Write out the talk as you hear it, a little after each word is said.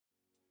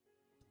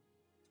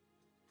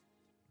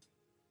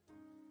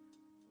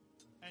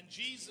And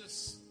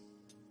Jesus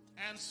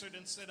answered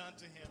and said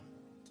unto him,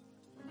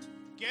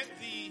 Get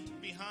thee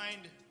behind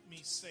me,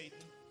 Satan,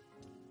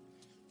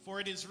 for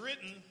it is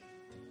written,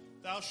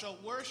 Thou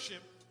shalt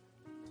worship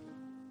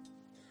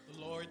the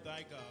Lord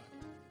thy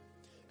God,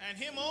 and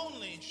him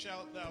only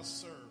shalt thou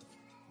serve.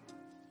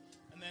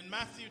 And then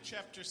Matthew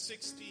chapter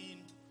 16,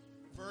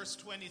 verse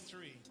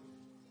 23.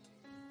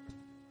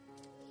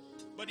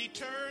 But he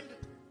turned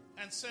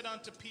and said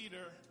unto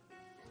Peter,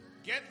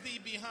 Get thee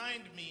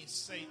behind me,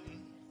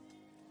 Satan,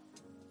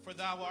 for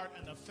thou art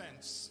an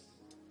offense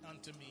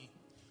unto me.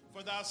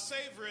 For thou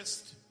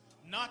savorest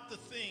not the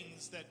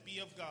things that be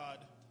of God,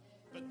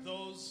 but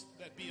those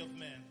that be of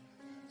men.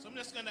 So I'm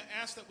just going to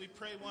ask that we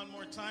pray one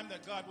more time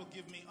that God will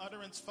give me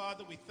utterance.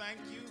 Father, we thank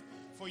you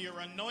for your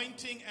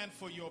anointing and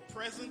for your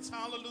presence,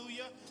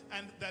 hallelujah,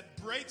 and that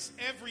breaks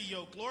every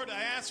yoke. Lord,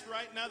 I ask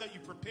right now that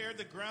you prepare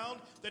the ground,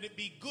 that it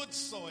be good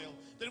soil,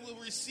 that it will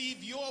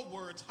receive your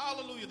words,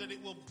 hallelujah, that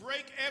it will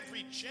break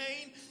every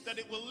chain, that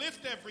it will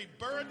lift every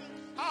burden,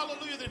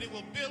 hallelujah, that it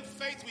will build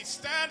faith. We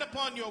stand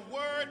upon your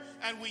word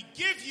and we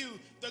give you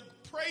the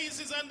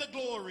praises and the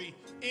glory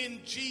in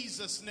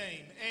Jesus'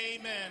 name.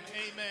 Amen,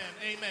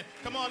 amen, amen.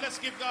 Come on, let's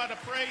give God a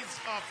praise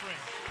offering.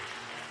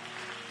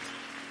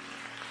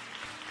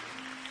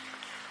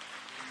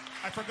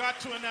 I forgot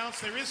to announce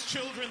there is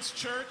children's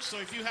church, so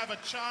if you have a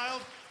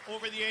child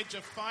over the age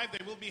of 5,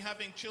 they will be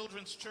having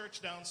children's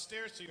church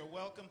downstairs, so you're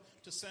welcome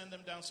to send them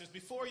downstairs.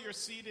 Before you're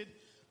seated,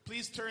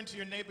 please turn to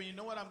your neighbor. You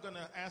know what I'm going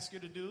to ask you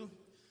to do?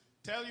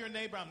 Tell your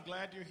neighbor, I'm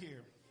glad you're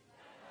here.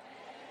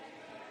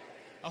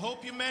 I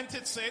hope you meant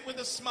it. Say it with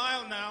a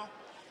smile now.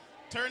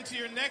 Turn to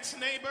your next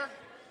neighbor.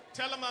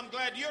 Tell him, I'm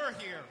glad you're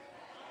here.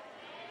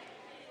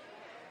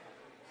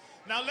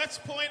 Now let's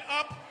point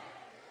up.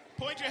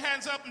 Point your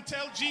hands up and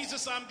tell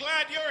Jesus, I'm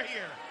glad you're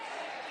here.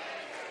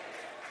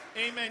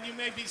 Amen. You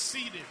may be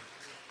seated.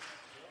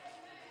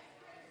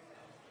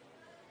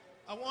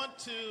 I want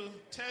to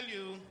tell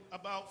you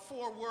about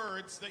 4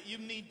 words that you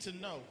need to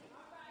know.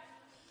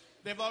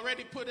 They've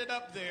already put it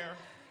up there,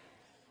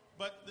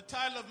 but the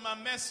title of my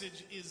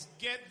message is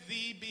Get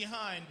Thee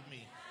Behind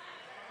Me.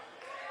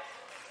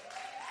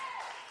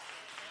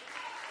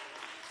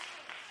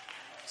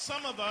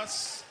 Some of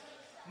us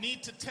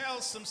need to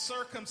tell some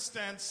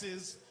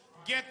circumstances,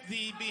 get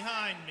thee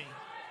behind me.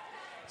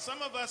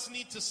 Some of us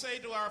need to say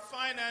to our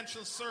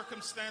financial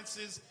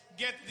circumstances,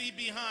 get thee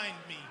behind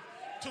me.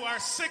 To our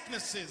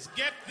sicknesses,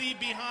 get thee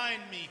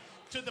behind me.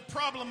 To the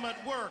problem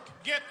at work,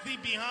 get thee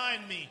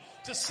behind me.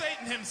 To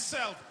Satan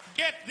himself,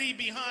 get thee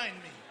behind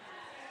me.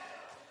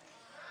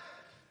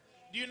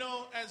 Do you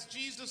know, as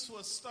Jesus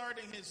was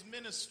starting his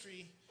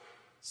ministry,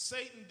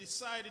 Satan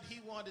decided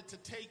he wanted to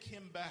take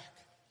him back.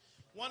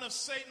 One of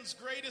Satan's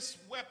greatest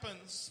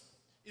weapons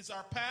is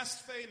our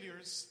past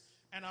failures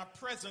and our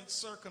present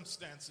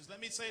circumstances.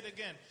 Let me say it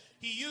again.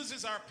 He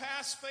uses our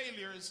past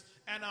failures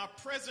and our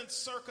present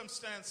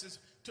circumstances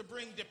to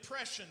bring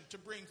depression, to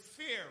bring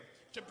fear,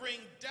 to bring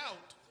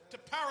doubt, to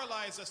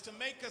paralyze us, to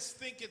make us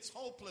think it's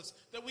hopeless,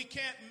 that we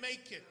can't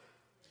make it.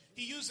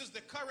 He uses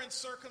the current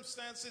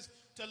circumstances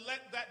to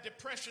let that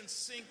depression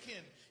sink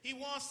in. He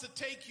wants to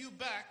take you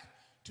back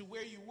to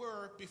where you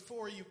were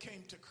before you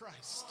came to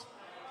Christ.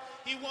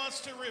 He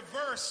wants to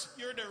reverse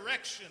your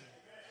direction.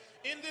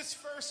 In this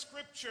first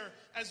scripture,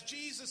 as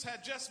Jesus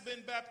had just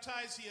been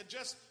baptized, he had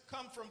just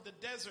come from the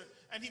desert,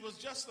 and he was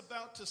just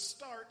about to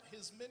start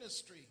his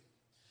ministry.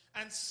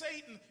 And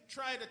Satan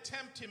tried to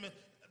tempt him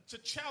to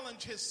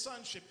challenge his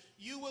sonship.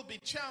 You will be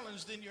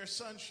challenged in your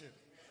sonship.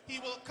 He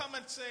will come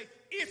and say,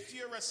 if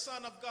you're a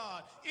son of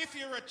God, if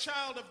you're a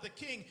child of the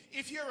king,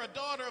 if you're a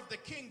daughter of the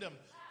kingdom,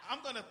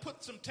 I'm going to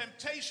put some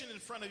temptation in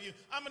front of you.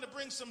 I'm going to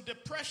bring some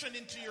depression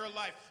into your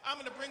life. I'm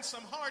going to bring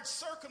some hard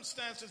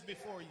circumstances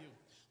before you.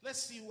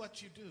 Let's see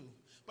what you do.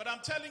 But I'm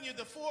telling you,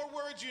 the 4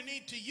 words you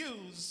need to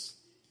use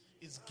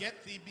is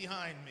get thee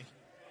behind me.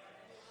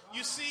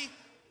 You see,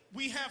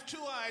 we have 2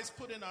 eyes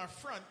put in our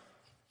front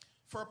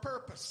for a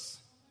purpose.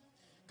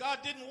 God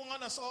didn't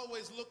want us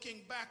always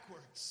looking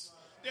backwards.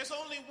 There's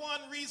only one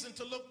reason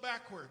to look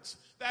backwards.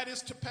 That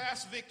is to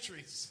past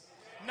victories,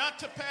 not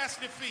to past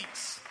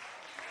defeats.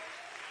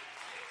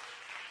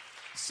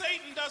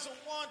 Satan doesn't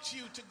want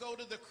you to go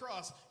to the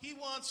cross. He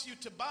wants you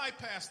to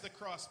bypass the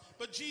cross.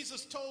 But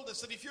Jesus told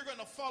us that if you're going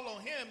to follow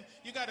him,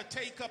 you got to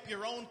take up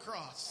your own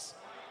cross.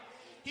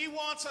 He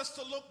wants us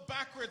to look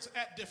backwards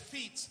at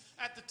defeats,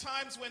 at the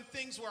times when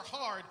things were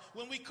hard,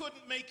 when we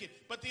couldn't make it.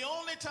 But the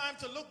only time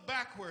to look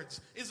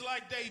backwards is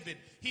like David.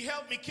 He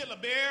helped me kill a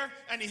bear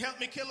and he helped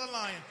me kill a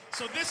lion.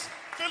 So this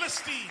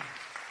Philistine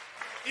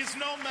is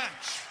no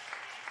match.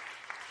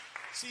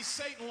 See,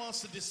 Satan wants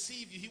to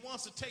deceive you. He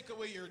wants to take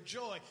away your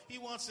joy. He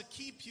wants to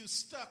keep you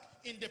stuck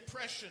in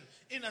depression,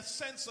 in a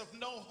sense of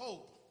no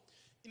hope.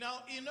 Now,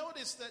 you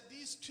notice that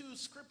these 2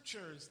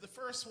 scriptures, the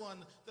first one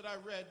that I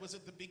read was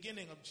at the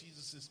beginning of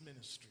Jesus'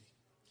 ministry.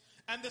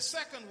 And the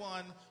second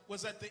one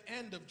was at the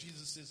end of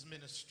Jesus'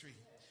 ministry.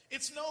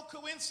 It's no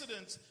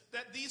coincidence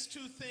that these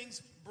two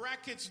things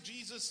brackets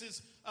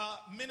Jesus'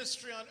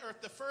 ministry on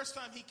earth. The first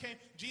time he came,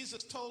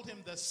 Jesus told him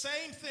the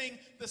same thing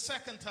the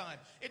second time.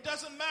 It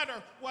doesn't matter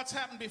what's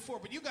happened before,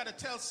 but you got to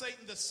tell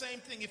Satan the same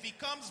thing. If he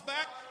comes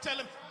back, tell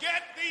him,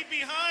 get thee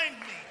behind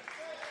me.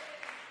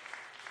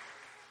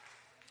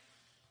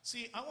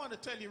 See, I want to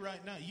tell you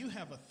right now, you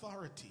have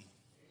authority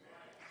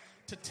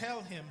to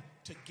tell him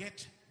to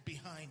get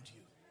behind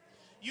you.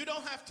 You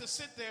don't have to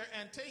sit there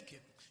and take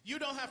it. You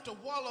don't have to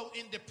wallow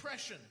in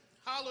depression.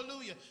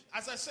 Hallelujah.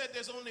 As I said,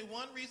 there's only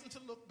one reason to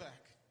look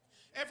back.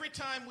 Every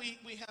time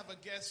we have a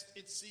guest,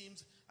 it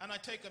seems, and I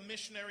take a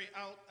missionary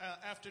out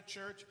after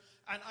church,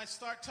 and I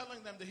start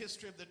telling them the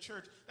history of the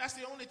church, that's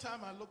the only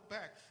time I look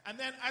back. And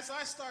then as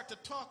I start to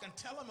talk and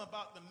tell them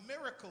about the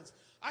miracles,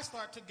 I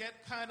start to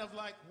get kind of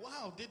like,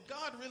 wow, did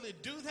God really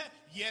do that?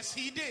 Yes,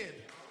 he did.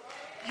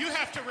 You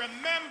have to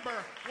remember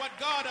what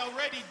God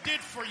already did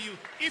for you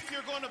if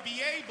you're going to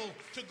be able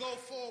to go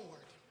forward.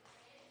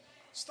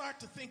 Start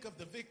to think of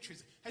the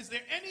victories. Is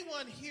there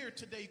anyone here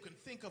today who can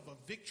think of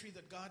a victory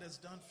that God has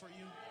done for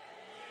you?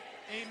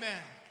 Amen.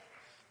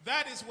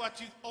 That is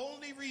what you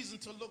only reason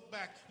to look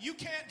back. You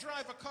can't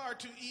drive a car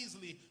too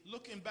easily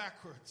looking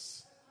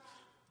backwards.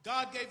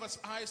 God gave us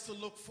eyes to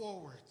look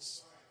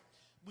forwards.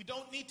 We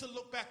don't need to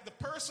look back. The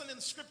person in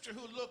Scripture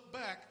who looked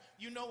back,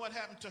 you know what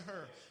happened to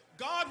her.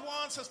 God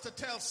wants us to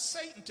tell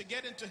Satan to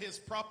get into his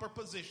proper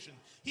position.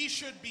 He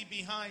should be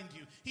behind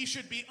you. He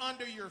should be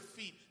under your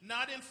feet,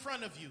 not in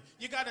front of you.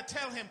 You got to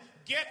tell him,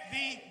 get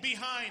thee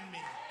behind me.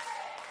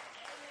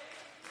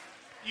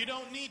 You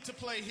don't need to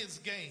play his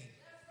game.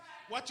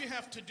 What you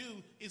have to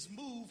do is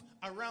move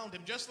around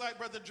him. Just like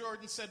Brother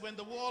Jordan said, when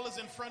the wall is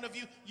in front of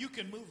you, you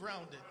can move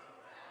around it.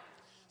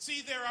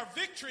 See, there are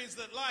victories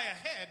that lie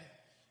ahead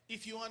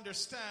if you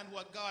understand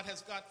what God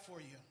has got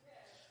for you.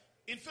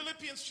 In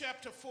Philippians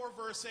chapter 4,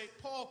 verse 8,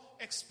 Paul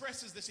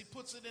expresses this. He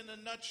puts it in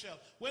a nutshell.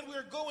 When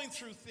we're going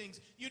through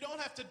things, you don't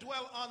have to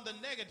dwell on the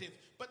negative.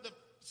 But the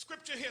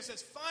scripture here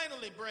says,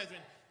 finally, brethren,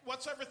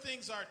 whatsoever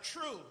things are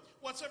true,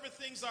 whatsoever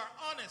things are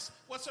honest,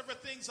 whatsoever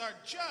things are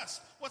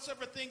just,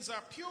 whatsoever things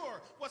are pure,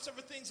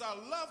 whatsoever things are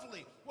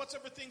lovely,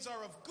 whatsoever things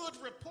are of good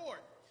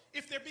report,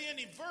 if there be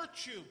any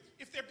virtue,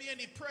 if there be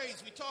any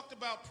praise, we talked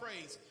about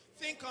praise,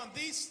 think on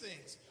these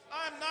things.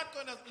 I'm not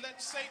going to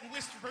let Satan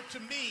whisper to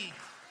me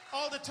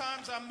all the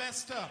times I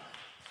messed up.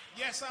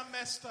 Yes, I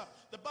messed up.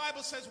 The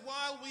Bible says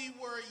while we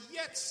were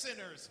yet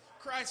sinners,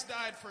 Christ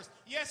died for us.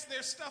 Yes,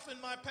 there's stuff in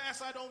my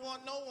past I don't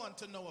want no one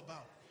to know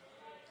about.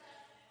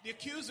 The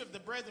accuser of the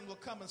brethren will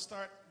come and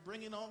start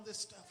bringing all this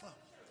stuff up.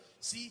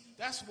 See,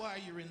 that's why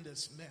you're in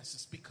this mess.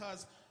 It's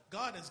because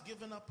God has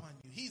given up on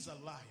you. He's a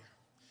liar.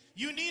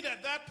 You need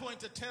at that point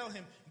to tell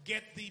him,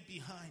 get thee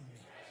behind me.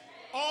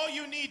 All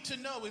you need to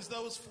know is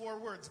those 4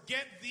 words,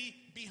 get thee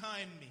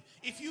behind me.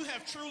 If you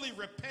have truly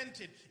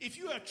repented, if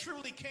you have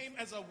truly came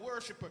as a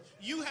worshiper,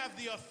 you have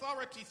the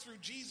authority through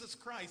Jesus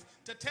Christ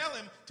to tell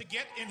him to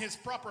get in his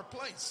proper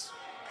place.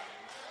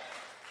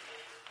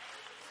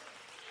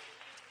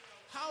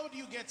 How do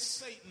you get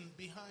Satan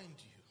behind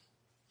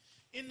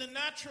you? In the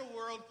natural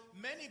world,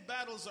 many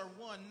battles are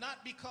won,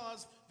 not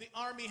because the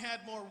army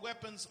had more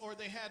weapons or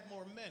they had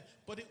more men,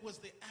 but it was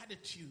the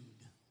attitude.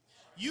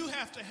 You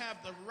have to have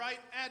the right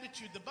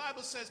attitude. The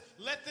Bible says,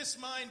 let this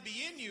mind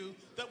be in you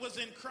that was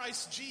in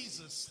Christ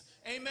Jesus.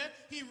 Amen.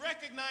 He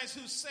recognized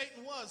who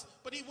Satan was,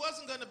 but he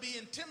wasn't going to be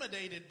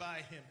intimidated by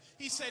him.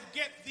 He said,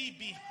 get thee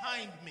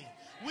behind me.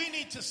 We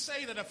need to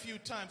say that a few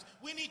times.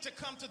 We need to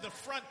come to the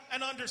front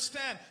and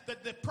understand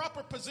that the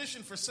proper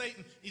position for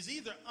Satan is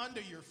either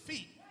under your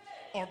feet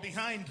or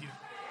behind you.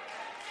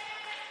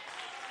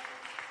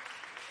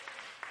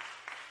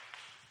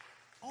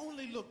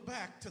 Only look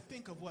back to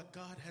think of what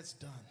God has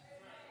done.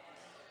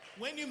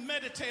 When you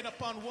meditate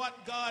upon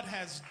what God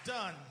has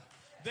done,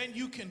 then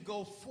you can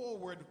go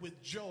forward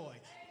with joy.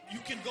 You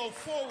can go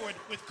forward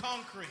with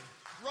conquering.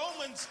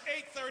 Romans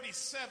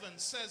 8:37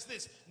 says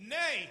this,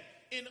 nay,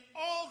 in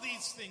all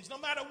these things, no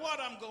matter what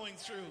I'm going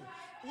through,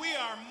 we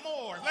are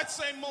more. Let's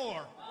say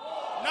more.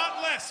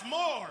 Not less,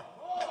 more.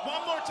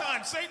 One more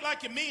time. Say it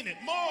like you mean it.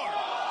 More.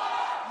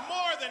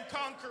 More than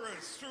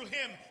conquerors through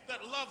him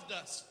that loved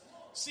us.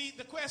 See,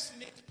 the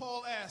question is,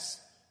 Paul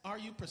asks, are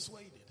you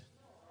persuaded?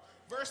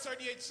 Verse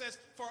 38 says,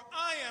 for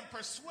I am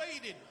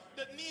persuaded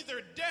that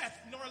neither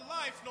death, nor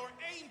life, nor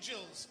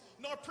angels,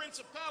 nor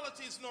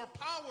principalities, nor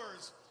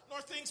powers,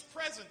 nor things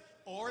present,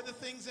 or the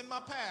things in my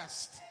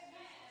past,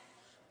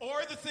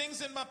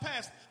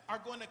 are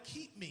going to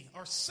keep me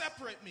or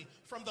separate me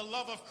from the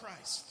love of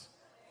Christ.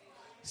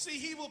 See,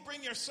 he will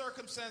bring your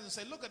circumstances and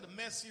say, look at the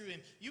mess you're in.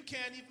 You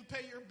can't even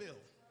pay your bill.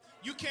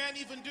 You can't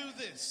even do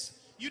this.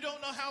 You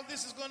don't know how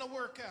this is going to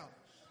work out.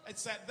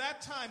 It's at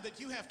that time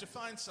that you have to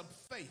find some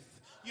faith.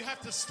 You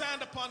have to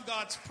stand upon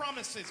God's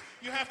promises.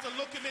 You have to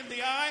look him in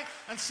the eye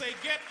and say,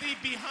 get thee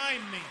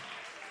behind me.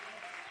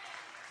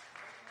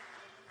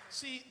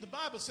 See, the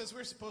Bible says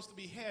we're supposed to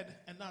be head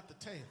and not the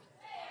tail.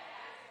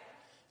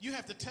 You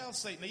have to tell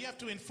Satan. You have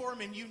to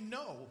inform him you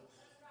know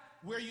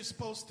where you're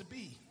supposed to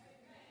be.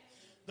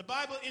 The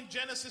Bible in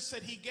Genesis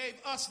said he gave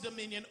us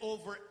dominion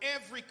over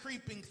every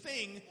creeping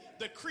thing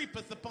that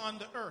creepeth upon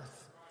the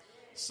earth.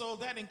 So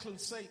that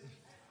includes Satan.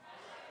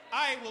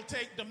 I will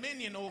take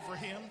dominion over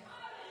him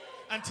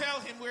and tell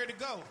him where to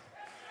go.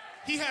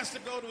 He has to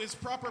go to his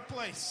proper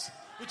place,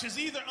 which is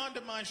either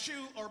under my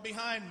shoe or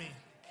behind me.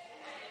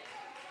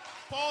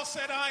 Paul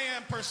said, I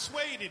am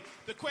persuaded.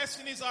 The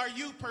question is, are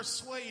you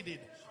persuaded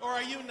or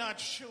are you not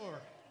sure?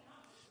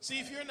 See,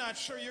 if you're not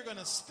sure, you're going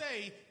to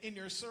stay in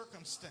your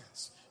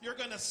circumstance. You're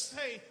going to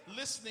stay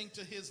listening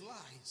to his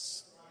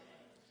lies.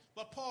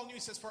 But Paul knew, he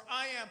says, for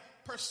I am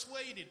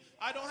persuaded.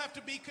 I don't have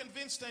to be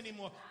convinced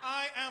anymore.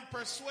 I am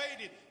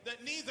persuaded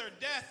that neither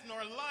death nor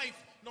life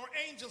nor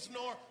angels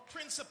nor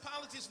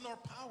principalities nor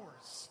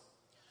powers.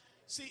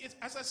 See,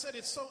 as I said,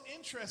 it's so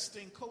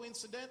interesting,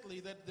 coincidentally,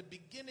 that at the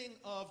beginning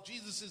of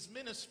Jesus'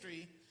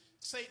 ministry,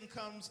 Satan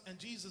comes and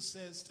Jesus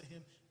says to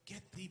him,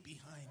 get thee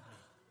behind me.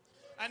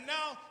 And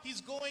now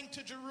he's going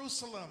to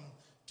Jerusalem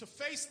to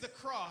face the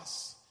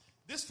cross.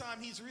 This time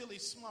he's really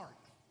smart.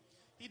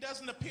 He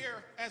doesn't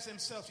appear as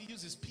himself. He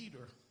uses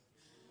Peter.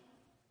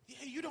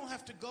 Yeah, you don't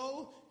have to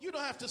go. You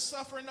don't have to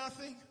suffer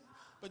nothing.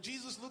 But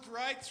Jesus looked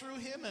right through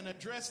him and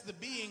addressed the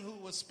being who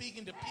was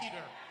speaking to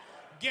Peter.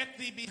 Get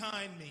thee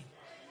behind me.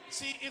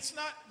 See, it's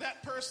not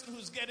that person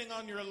who's getting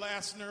on your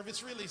last nerve.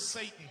 It's really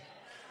Satan.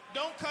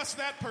 Don't cuss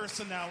that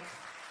person out.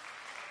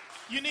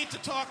 You need to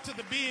talk to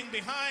the being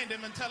behind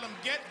him and tell him,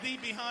 get thee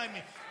behind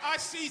me. I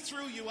see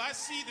through you. I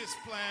see this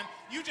plan.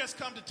 You just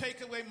come to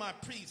take away my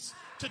peace,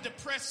 to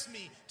depress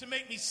me, to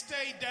make me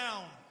stay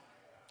down.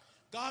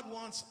 God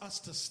wants us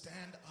to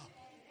stand up.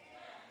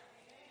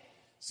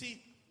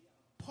 See,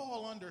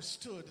 Paul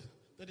understood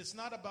that it's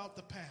not about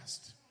the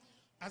past.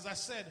 As I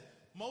said,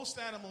 most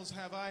animals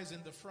have eyes in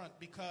the front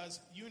because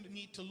you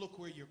need to look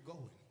where you're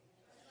going.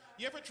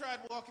 You ever tried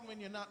walking when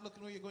you're not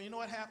looking where you're going? You know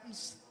what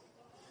happens?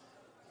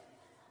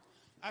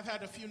 I've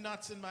had a few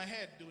knots in my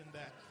head doing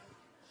that.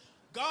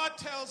 God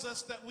tells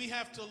us that we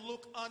have to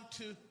look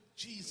unto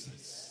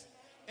Jesus.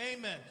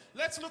 Amen.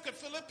 Let's look at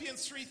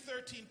Philippians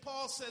 3:13.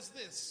 Paul says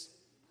this,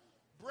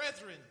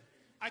 brethren,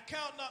 I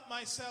count not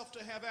myself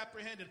to have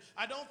apprehended.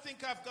 I don't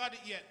think I've got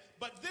it yet.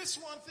 But this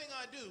one thing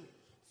I do,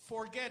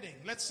 forgetting.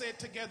 Let's say it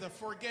together,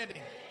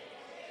 forgetting.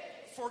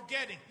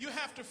 Forgetting. You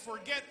have to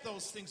forget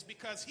those things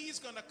because he's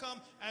going to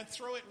come and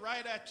throw it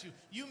right at you.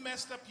 You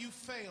messed up, you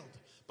failed.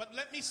 But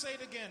let me say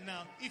it again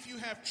now. If you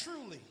have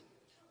truly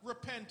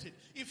repented,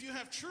 if you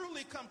have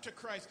truly come to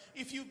Christ,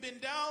 if you've been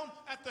down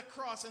at the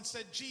cross and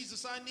said,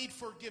 Jesus, I need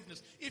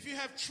forgiveness. If you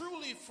have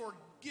truly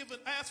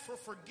asked for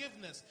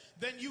forgiveness,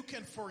 then you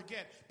can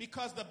forget.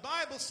 Because the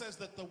Bible says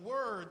that the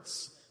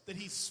words that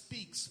he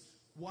speaks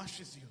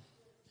washes you.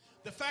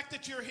 The fact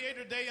that you're here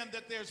today and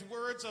that there's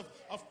words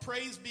of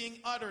praise being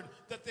uttered,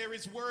 that there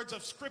is words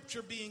of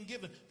scripture being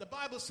given. The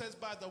Bible says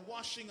by the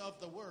washing of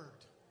the word.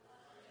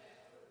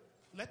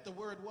 Let the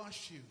word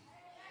wash you.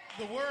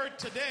 The word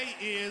today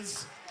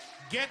is,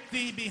 get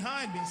thee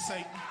behind me,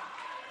 Satan.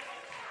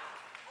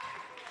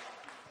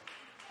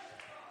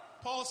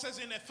 Paul says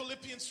in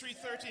Philippians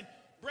 3:13,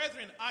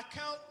 brethren, I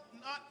count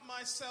not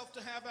myself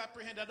to have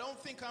apprehended. I don't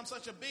think I'm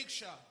such a big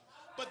shot.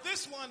 But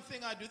this one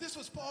thing I do, this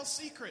was Paul's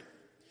secret.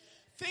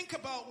 Think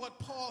about what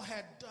Paul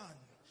had done.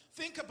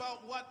 Think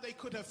about what they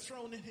could have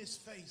thrown in his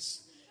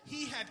face.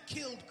 He had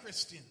killed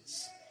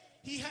Christians.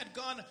 He had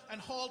gone and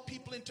hauled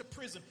people into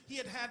prison. He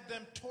had had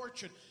them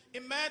tortured.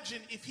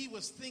 Imagine if he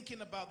was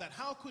thinking about that.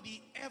 How could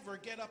he ever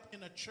get up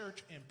in a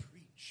church and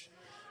preach?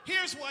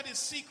 Here's what his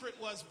secret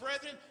was,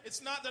 brethren.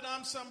 It's not that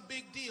I'm some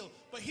big deal,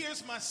 but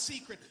here's my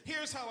secret.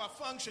 Here's how I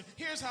function.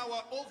 Here's how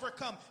I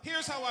overcome.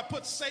 Here's how I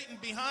put Satan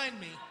behind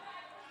me.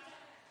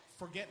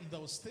 Forgetting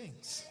those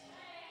things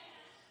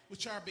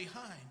which are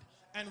behind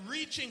and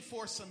reaching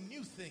for some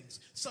new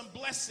things, some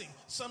blessing,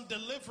 some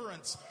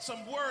deliverance, some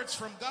words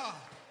from God.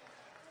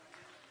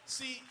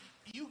 See,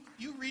 you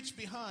reach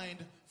behind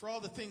for all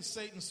the things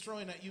Satan's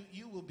throwing at you,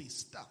 you will be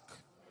stuck.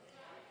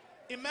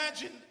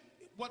 Imagine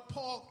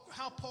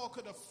how Paul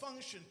could have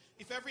functioned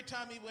if every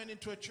time he went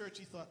into a church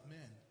he thought,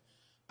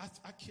 man,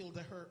 I killed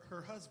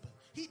her husband.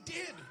 He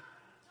did.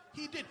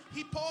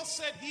 Paul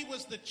said he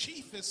was the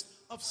chiefest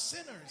of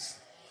sinners.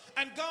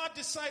 And God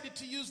decided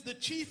to use the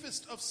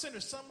chiefest of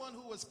sinners, someone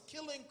who was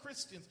killing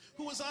Christians,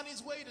 who was on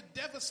his way to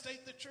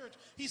devastate the church.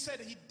 He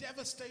said he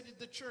devastated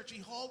the church. He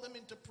hauled them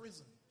into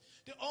prison.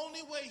 The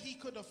only way he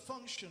could have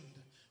functioned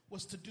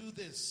was to do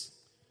this,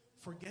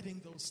 forgetting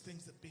those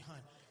things that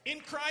behind. In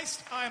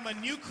Christ, I am a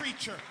new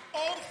creature.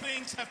 All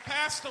things have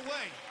passed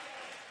away.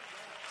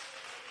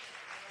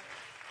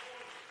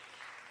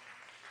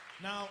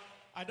 Now,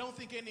 I don't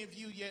think any of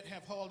you yet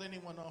have hauled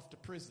anyone off to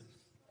prison.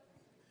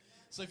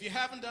 So if you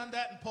haven't done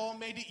that and Paul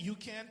made it, you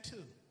can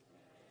too.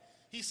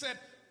 He said,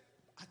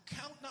 I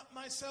count not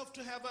myself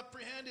to have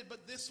apprehended,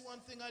 but this one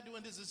thing I do,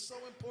 and this is so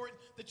important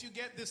that you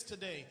get this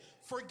today.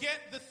 Forget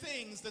the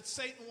things that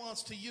Satan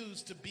wants to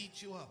use to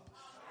beat you up.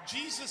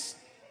 Jesus,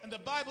 and the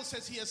Bible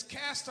says he has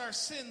cast our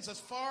sins as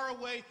far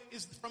away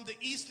as from the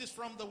east is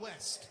from the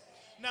west.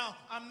 Now,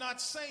 I'm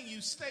not saying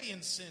you stay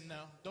in sin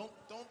now. Don't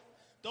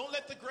Don't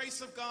let the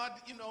grace of God,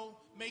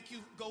 make you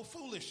go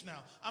foolish now.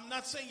 I'm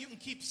not saying you can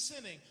keep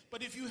sinning,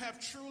 but if you have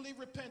truly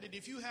repented,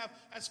 if you have,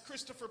 as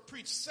Christopher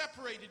preached,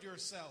 separated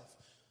yourself,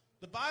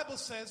 the Bible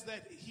says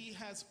that he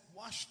has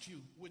washed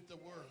you with the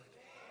word.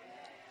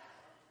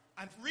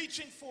 And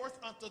reaching forth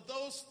unto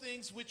those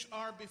things which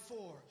are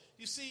before.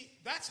 You see,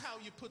 that's how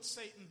you put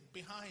Satan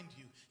behind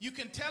you. You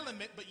can tell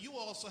him it, but you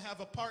also have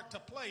a part to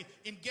play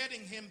in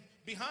getting him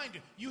behind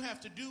you. You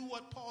have to do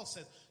what Paul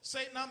says.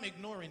 Satan, I'm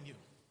ignoring you.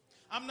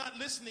 I'm not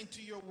listening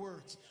to your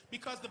words.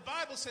 Because the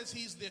Bible says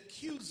he's the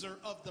accuser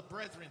of the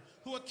brethren,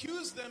 who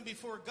accuse them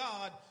before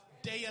God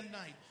day and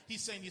night.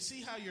 He's saying, you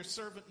see how your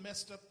servant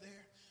messed up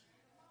there?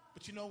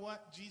 But you know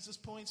what Jesus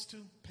points to?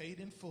 Paid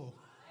in full.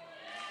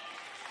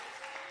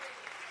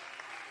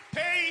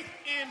 Paid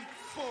in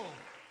full.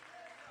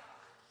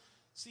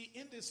 See,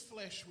 in this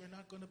flesh, we're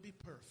not going to be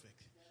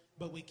perfect,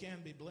 but we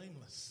can be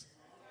blameless.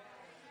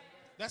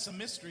 That's a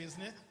mystery,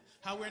 isn't it?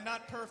 How we're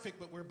not perfect,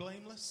 but we're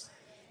blameless.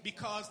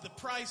 Because the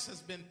price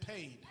has been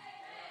paid.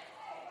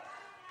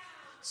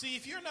 See,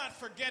 if you're not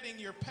forgetting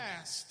your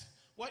past,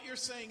 what you're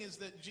saying is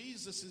that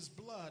Jesus'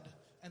 blood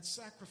and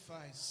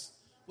sacrifice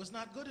was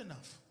not good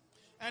enough.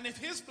 And if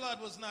his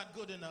blood was not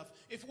good enough,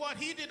 if what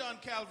he did on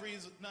Calvary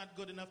is not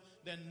good enough,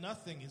 then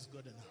nothing is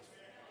good enough.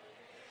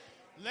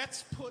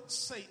 Let's put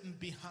Satan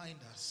behind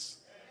us.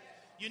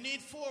 You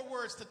need 4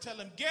 words to tell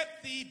him, get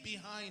thee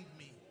behind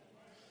me.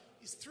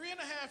 He's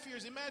 3.5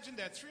 years. Imagine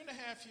that.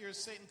 3.5 years,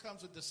 Satan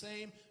comes with the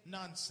same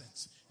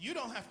nonsense. You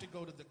don't have to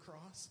go to the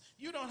cross.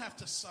 You don't have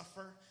to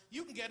suffer.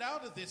 You can get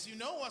out of this. You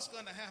know what's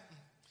going to happen.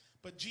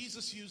 But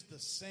Jesus used the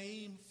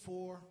same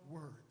 4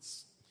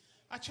 words.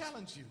 I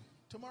challenge you.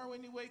 Tomorrow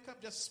when you wake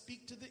up, just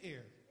speak to the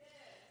air.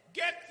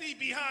 Get thee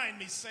behind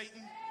me,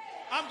 Satan.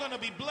 I'm going to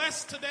be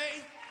blessed today.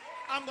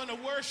 I'm going to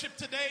worship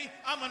today.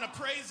 I'm going to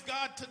praise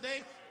God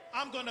today.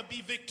 I'm going to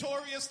be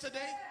victorious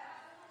today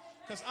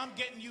because I'm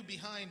getting you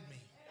behind me.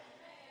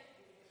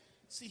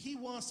 See, he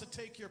wants to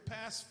take your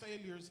past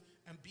failures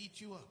and beat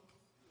you up.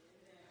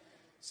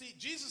 See,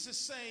 Jesus is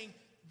saying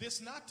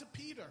this not to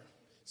Peter.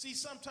 See,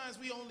 sometimes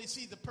we only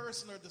see the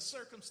person or the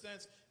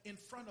circumstance in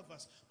front of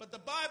us. But the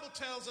Bible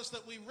tells us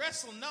that we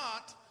wrestle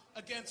not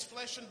against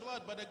flesh and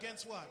blood, but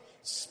against what?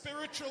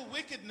 Spiritual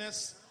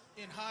wickedness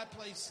in high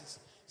places.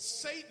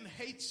 Satan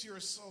hates your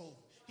soul.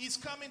 He's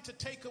coming to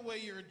take away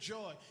your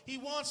joy. He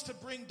wants to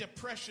bring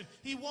depression.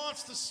 He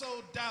wants to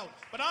sow doubt.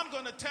 But I'm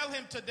going to tell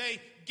him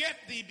today, get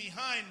thee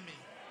behind me.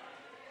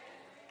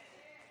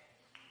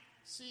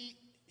 See,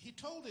 he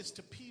told this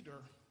to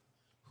Peter,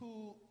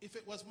 who, if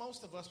it was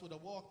most of us, would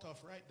have walked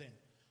off right then.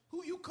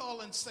 Who you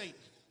calling Satan?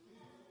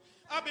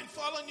 I've been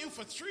following you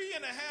for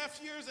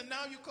 3.5 years, and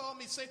now you call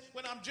me Satan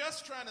when I'm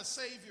just trying to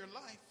save your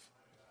life.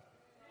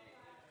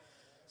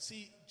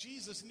 See,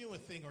 Jesus knew a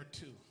thing or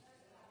two.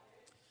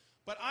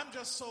 But I'm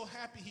just so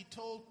happy he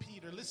told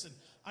Peter, listen,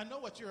 I know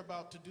what you're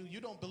about to do.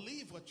 You don't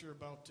believe what you're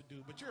about to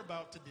do, but you're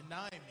about to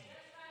deny me.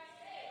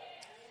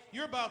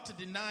 You're about to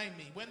deny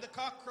me. When the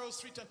cock crows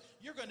 3 times,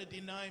 you're going to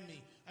deny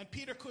me. And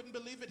Peter couldn't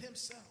believe it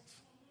himself.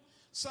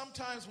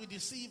 Sometimes we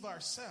deceive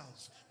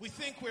ourselves. We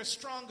think we're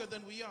stronger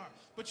than we are.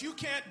 But you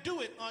can't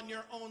do it on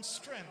your own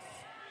strength.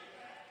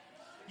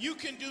 You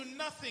can do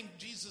nothing,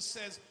 Jesus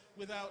says,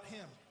 without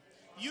him.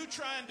 You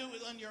try and do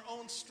it on your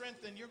own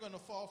strength, and you're going to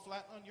fall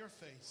flat on your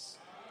face.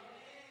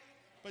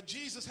 But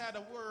Jesus had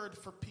a word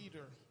for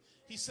Peter.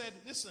 He said,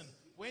 listen,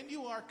 when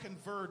you are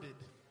converted,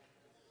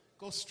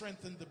 go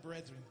strengthen the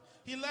brethren.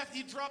 He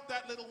dropped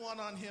that little one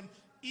on him,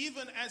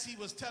 even as he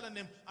was telling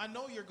him, I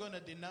know you're going to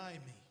deny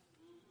me.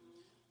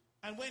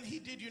 And when he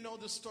did, you know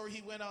the story,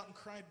 he went out and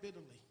cried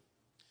bitterly.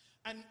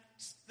 And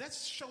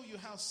let's show you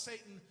how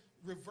Satan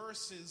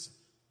reverses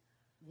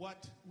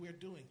what we're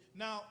doing.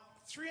 Now,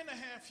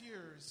 3.5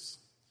 years,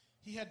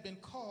 he had been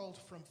called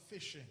from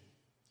fishing.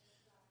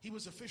 He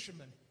was a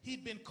fisherman.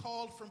 He'd been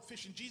called from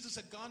fishing. Jesus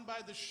had gone by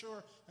the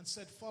shore and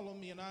said, follow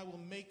me and I will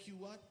make you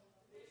what?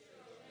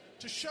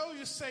 To show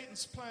you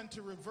Satan's plan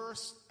to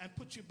reverse and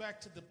put you back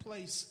to the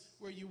place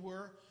where you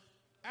were.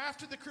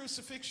 After the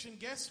crucifixion,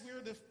 guess where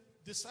the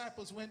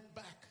disciples went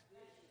back?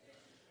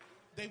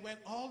 They went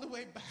all the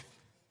way back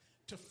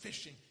to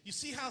fishing. You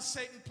see how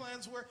Satan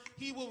plans work?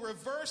 He will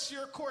reverse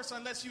your course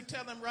unless you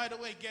tell him right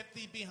away, get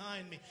thee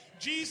behind me.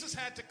 Jesus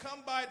had to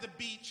come by the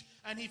beach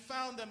and he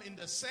found them in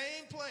the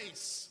same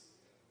place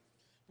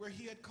where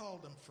he had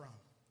called them from.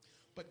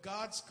 But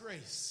God's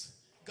grace,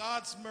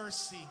 God's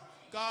mercy,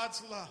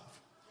 God's love,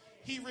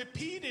 he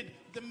repeated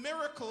the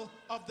miracle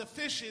of the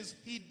fishes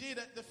he did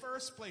at the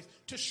first place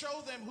to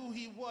show them who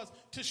he was,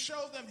 to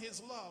show them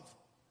his love.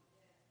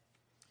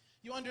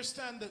 You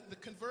understand that the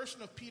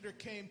conversion of Peter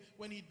came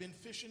when he'd been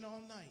fishing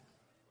all night.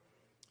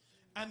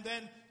 And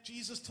then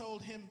Jesus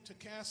told him to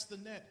cast the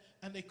net,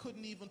 and they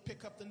couldn't even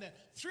pick up the net.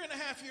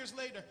 3.5 years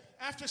later,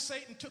 after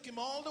Satan took him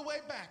all the way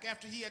back,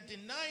 after he had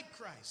denied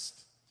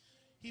Christ,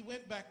 he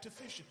went back to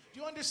fishing.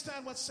 Do you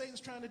understand what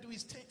Satan's trying to do?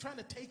 He's trying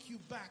to take you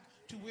back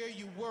to where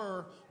you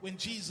were when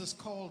Jesus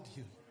called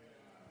you.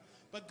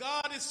 But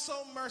God is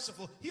so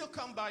merciful. He'll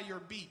come by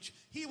your beach.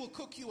 He will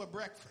cook you a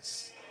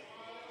breakfast.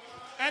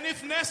 And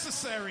if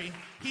necessary,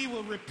 he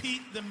will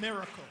repeat the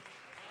miracle.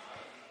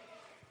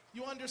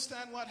 You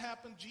understand what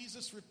happened?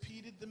 Jesus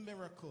repeated the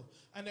miracle.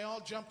 And they all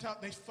jumped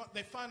out.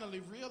 They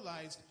finally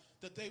realized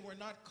that they were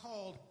not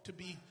called to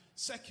be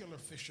secular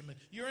fishermen.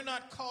 You're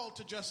not called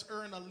to just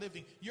earn a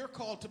living. You're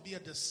called to be a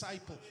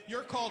disciple.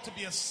 You're called to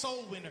be a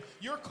soul winner.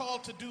 You're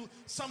called to do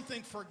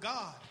something for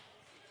God.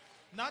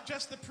 Not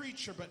just the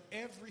preacher, but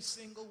every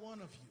single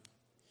one of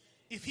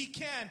you. If he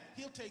can,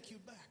 he'll take you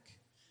back.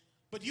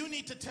 But you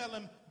need to tell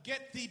him,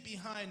 get thee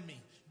behind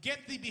me.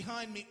 Get thee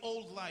behind me,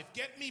 old life.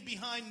 Get me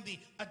behind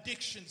me,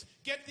 addictions.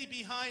 Get thee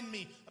behind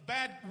me,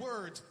 bad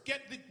words.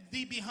 Get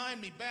thee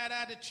behind me, bad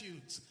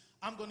attitudes.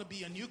 I'm going to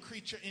be a new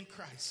creature in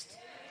Christ.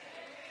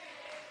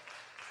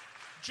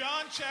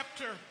 John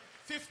chapter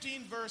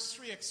 15 verse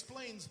 3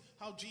 explains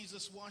how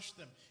Jesus washed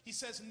them. He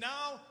says,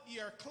 now ye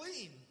are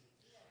clean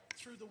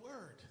through the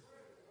word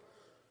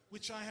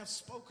which I have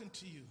spoken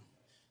to you.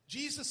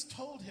 Jesus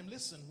told him,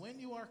 listen, when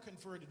you are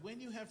converted, when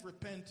you have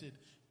repented,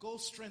 go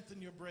strengthen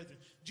your brethren.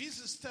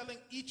 Jesus is telling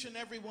each and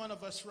every one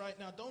of us right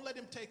now, don't let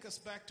him take us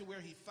back to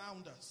where he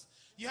found us.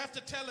 You have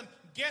to tell him,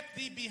 get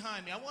thee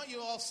behind me. I want you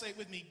all to say it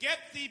with me, get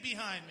thee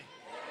behind me.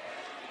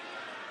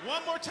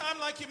 One more time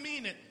like you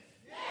mean it.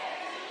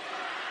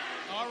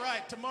 All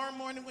right, tomorrow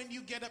morning when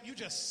you get up, you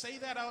just say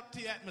that out to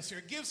the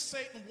atmosphere. Give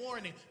Satan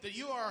warning that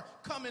you are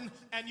coming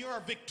and you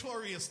are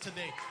victorious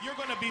today. You're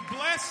going to be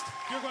blessed.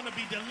 You're going to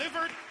be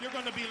delivered. You're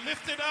going to be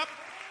lifted up.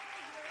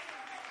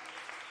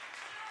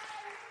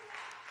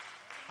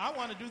 I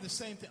want to do the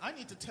same thing. I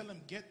need to tell him,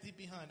 get thee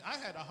behind. I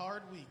had a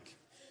hard week.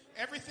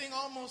 Everything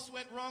almost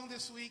went wrong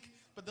this week,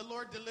 but the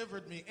Lord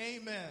delivered me.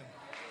 Amen.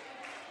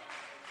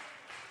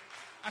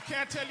 I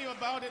can't tell you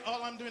about it.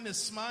 All I'm doing is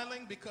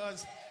smiling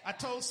because I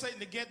told Satan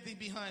to get thee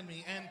behind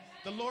me, and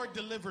the Lord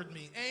delivered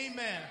me.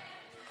 Amen.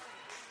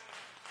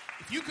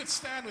 If you could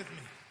stand with me,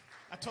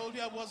 I told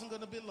you I wasn't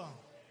going to be long.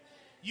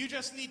 You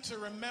just need to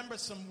remember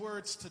some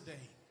words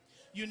today.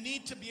 You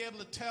need to be able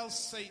to tell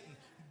Satan,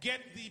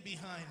 get thee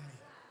behind me.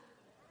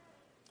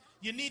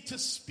 You need to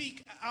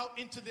speak out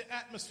into the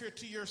atmosphere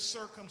to your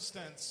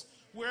circumstance.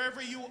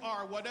 Wherever you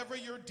are, whatever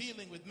you're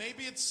dealing with,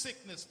 maybe it's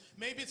sickness,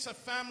 maybe it's a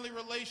family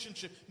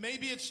relationship,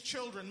 maybe it's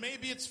children,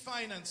 maybe it's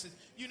finances.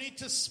 You need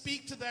to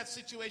speak to that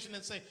situation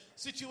and say,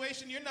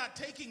 situation, you're not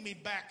taking me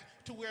back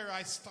to where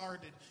I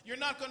started. You're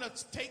not going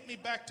to take me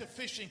back to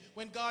fishing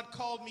when God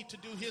called me to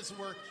do his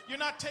work. You're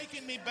not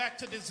taking me back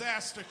to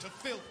disaster, to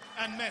filth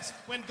and mess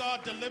when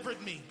God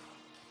delivered me.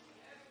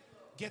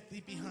 Get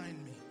thee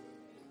behind me.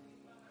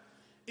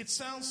 It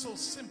sounds so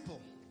simple,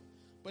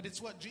 but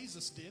it's what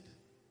Jesus did.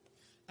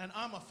 And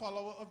I'm a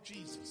follower of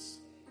Jesus.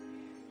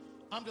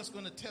 I'm just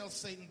going to tell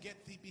Satan,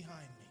 get thee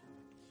behind me.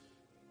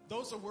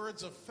 Those are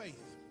words of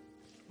faith.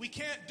 We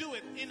can't do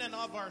it in and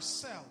of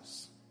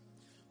ourselves.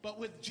 But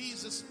with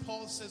Jesus,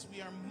 Paul says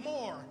we are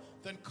more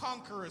than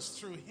conquerors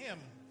through him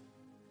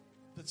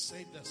that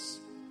saved us.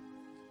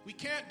 We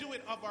can't do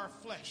it of our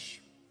flesh.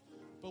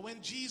 But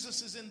when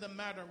Jesus is in the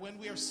matter, when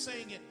we are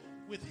saying it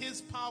with his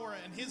power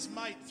and his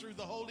might through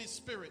the Holy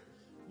Spirit,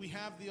 we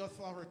have the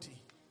authority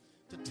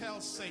to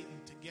tell Satan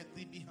to get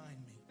thee behind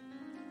me.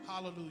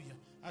 Hallelujah.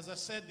 As I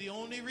said, the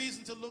only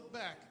reason to look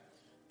back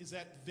is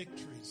at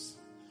victories.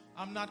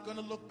 I'm not going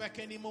to look back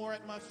anymore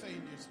at my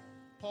failures.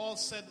 Paul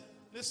said,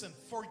 listen,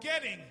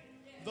 forgetting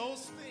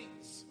those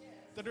things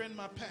that are in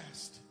my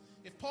past.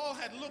 If Paul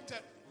had looked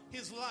at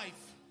his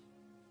life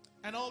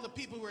and all the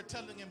people who were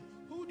telling him,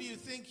 who do you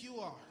think you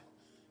are?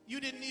 You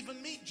didn't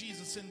even meet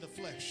Jesus in the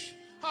flesh.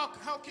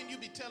 How can you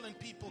be telling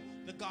people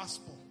the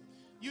gospel?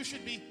 You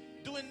should be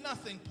doing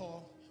nothing,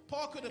 Paul.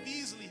 Paul could have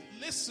easily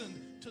listened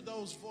to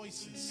those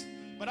voices.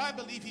 But I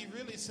believe he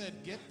really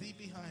said, get thee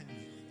behind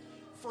me.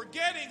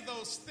 Forgetting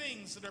those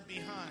things that are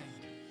behind,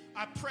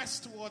 I press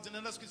towards, and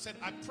another scripture said,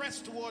 I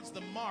press towards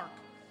the mark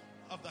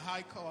of the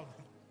high calling.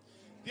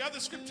 The other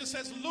scripture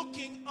says,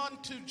 looking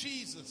unto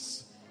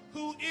Jesus,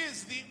 who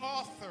is the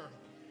author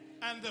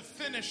and the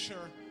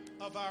finisher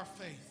of our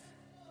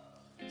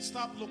faith.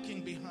 Stop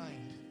looking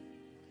behind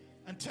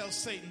and tell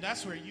Satan,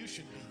 that's where you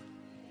should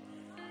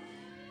be.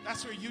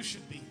 That's where you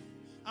should be.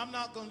 I'm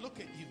not going to look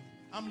at you.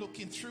 I'm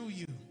looking through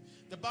you.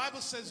 The Bible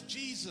says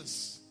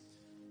Jesus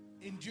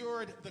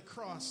endured the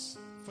cross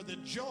for the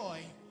joy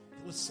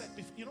that was set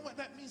before. You know what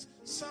that means?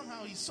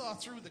 Somehow he saw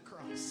through the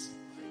cross.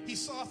 He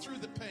saw through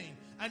the pain,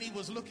 and he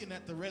was looking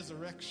at the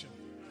resurrection.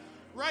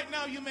 Right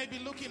now you may be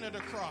looking at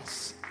a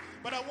cross,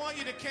 but I want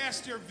you to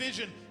cast your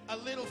vision a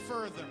little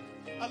further,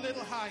 a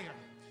little higher,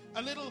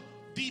 a little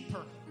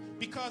deeper,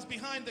 because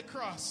behind the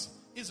cross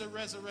is a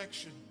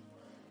resurrection.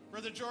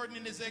 Brother Jordan,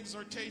 in his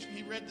exhortation,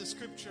 he read the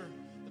scripture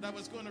that I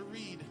was going to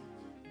read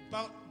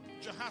about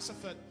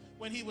Jehoshaphat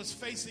when he was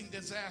facing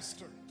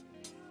disaster.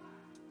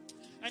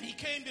 And he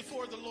came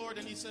before the Lord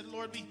and he said,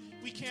 Lord,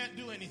 we can't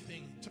do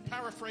anything, to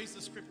paraphrase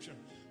the scripture.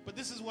 But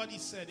this is what he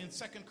said in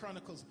 2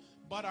 Chronicles,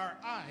 but our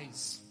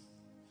eyes,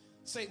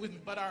 say it with me,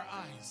 but our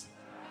eyes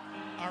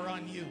are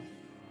on you.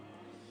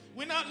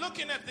 We're not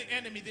looking at the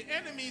enemy. The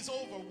enemy is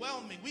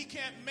overwhelming. We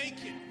can't make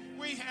it.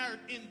 We are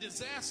in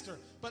disaster,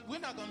 but we're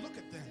not going to look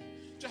at them.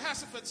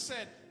 Jehoshaphat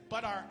said,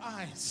 but our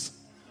eyes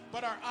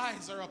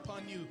are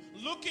upon you.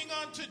 Looking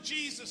unto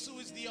Jesus, who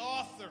is the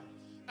author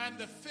and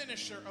the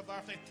finisher of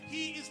our faith.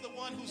 He is the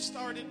one who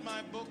started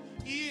my book.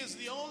 He is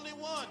the only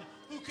one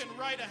who can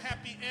write a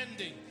happy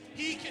ending.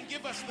 He can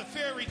give us the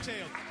fairy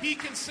tale. He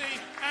can say,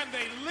 and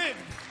they lived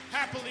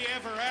happily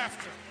ever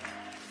after.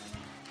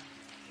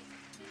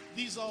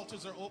 These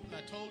altars are open.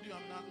 I told you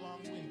I'm not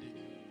long-winded.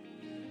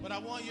 But I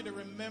want you to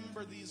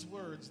remember these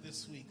words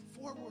this week.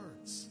 4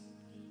 words.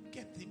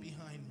 Get thee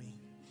behind me.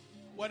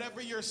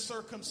 Whatever your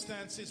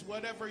circumstance is,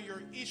 whatever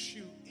your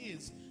issue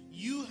is,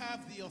 you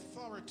have the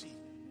authority.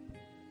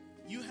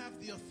 You have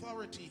the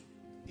authority,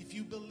 if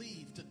you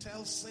believe, to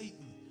tell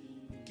Satan,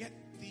 get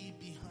thee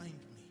behind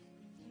me.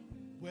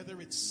 Whether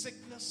it's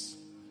sickness,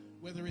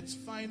 whether it's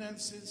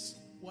finances,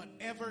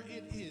 whatever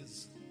it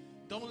is,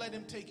 don't let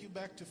him take you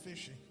back to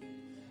fishing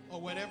or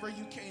whatever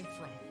you came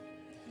from.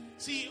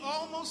 See, he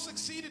almost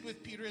succeeded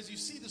with Peter. As you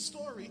see the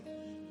story,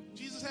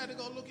 Jesus had to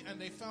go look, and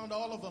they found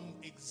all of them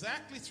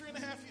exactly 3.5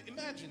 years.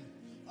 Imagine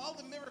all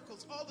the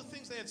miracles, all the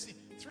things they had seen.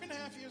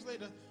 3.5 years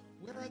later,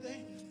 where are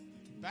they?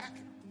 Back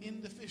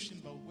in the fishing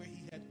boat where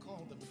he had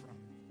called them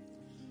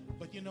from.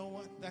 But you know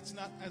what? That's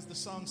not, as the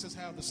song says,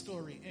 how the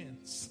story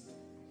ends.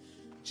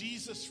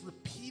 Jesus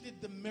repeated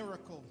the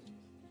miracle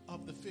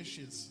of the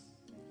fishes,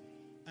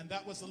 and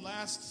that was the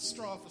last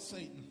straw for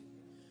Satan.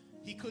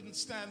 He couldn't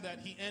stand that.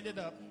 He ended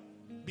up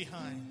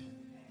behind.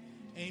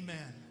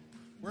 Amen.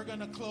 We're going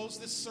to close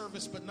this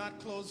service, but not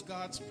close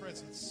God's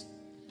presence.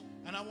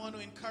 And I want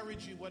to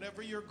encourage you,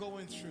 whatever you're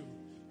going through,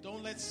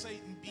 don't let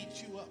Satan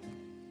beat you up.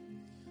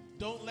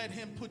 Don't let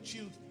him put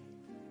you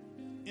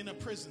in a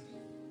prison.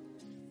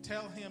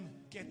 Tell him,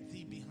 get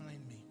thee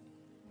behind me.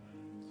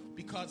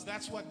 Because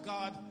that's what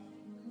God's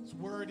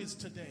word is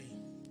today.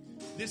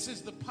 This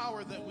is the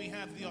power that we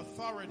have, the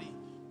authority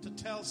to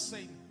tell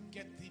Satan,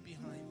 get thee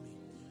behind me.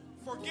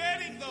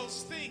 Forgetting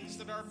those things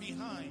that are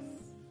behind,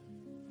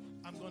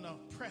 I'm going to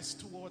press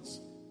towards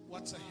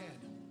what's ahead.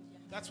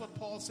 That's what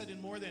Paul said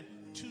in more than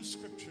 2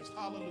 scriptures.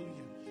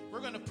 Hallelujah. We're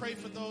going to pray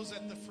for those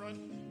at the front.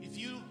 If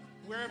you,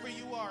 wherever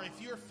you are,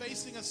 if you're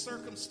facing a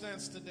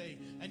circumstance today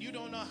and you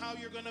don't know how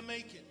you're going to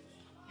make it,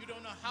 you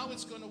don't know how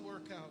it's going to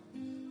work out,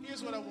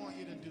 here's what I want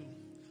you to do.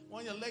 I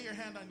want you to lay your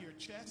hand on your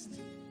chest.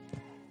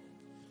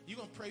 You're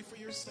going to pray for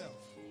yourself.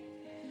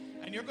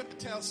 And you're going to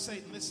tell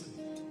Satan, listen,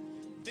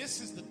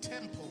 this is the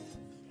temple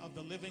of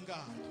the living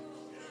God.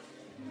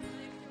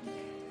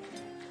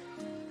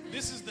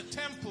 This is the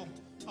temple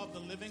of the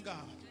living God.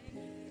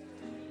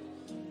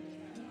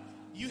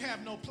 You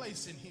have no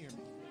place in here.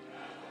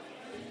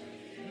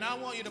 Now I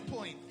want you to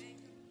point.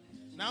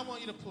 Now I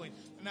want you to point.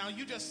 Now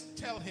you just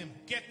tell him,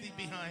 get thee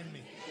behind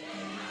me.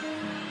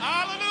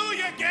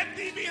 Hallelujah, get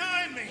thee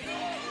behind me.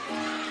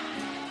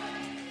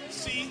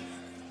 See,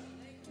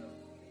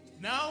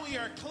 now we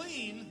are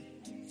clean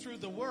through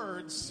the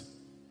words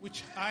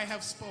which I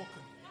have spoken.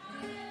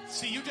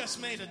 See, you just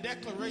made a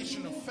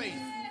declaration of faith.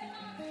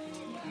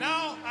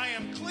 Now I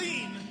am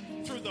clean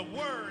through the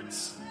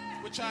words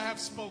which I have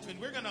spoken.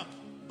 We're going to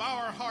bow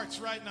our hearts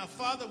right now.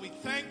 Father, we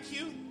thank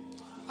you,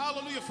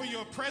 hallelujah, for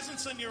your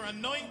presence and your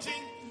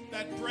anointing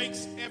that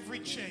breaks every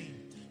chain.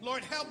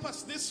 Lord, help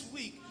us this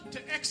week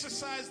to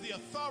exercise the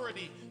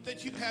authority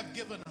that you have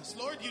given us.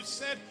 Lord, you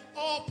said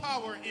all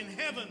power in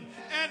heaven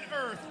and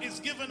earth is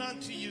given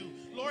unto you.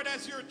 Lord,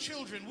 as your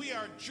children, we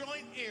are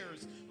joint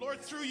heirs.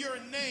 Lord, through your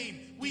name,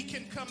 we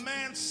can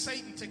command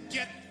Satan to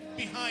get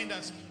behind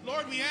us.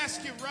 Lord, we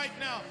ask you right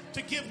now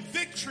to give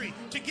victory,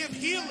 to give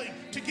healing,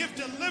 to give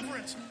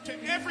deliverance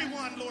to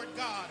everyone, Lord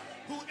God,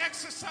 who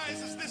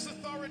exercises this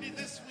authority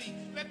this week.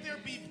 Let there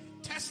be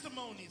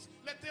testimonies.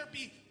 Let there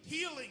be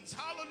healings.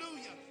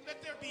 Hallelujah.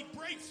 Let there be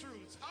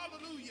breakthroughs.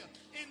 Hallelujah.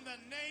 In the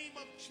name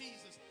of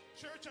Jesus.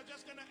 Church, I'm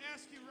just going to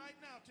ask you right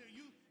now to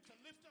you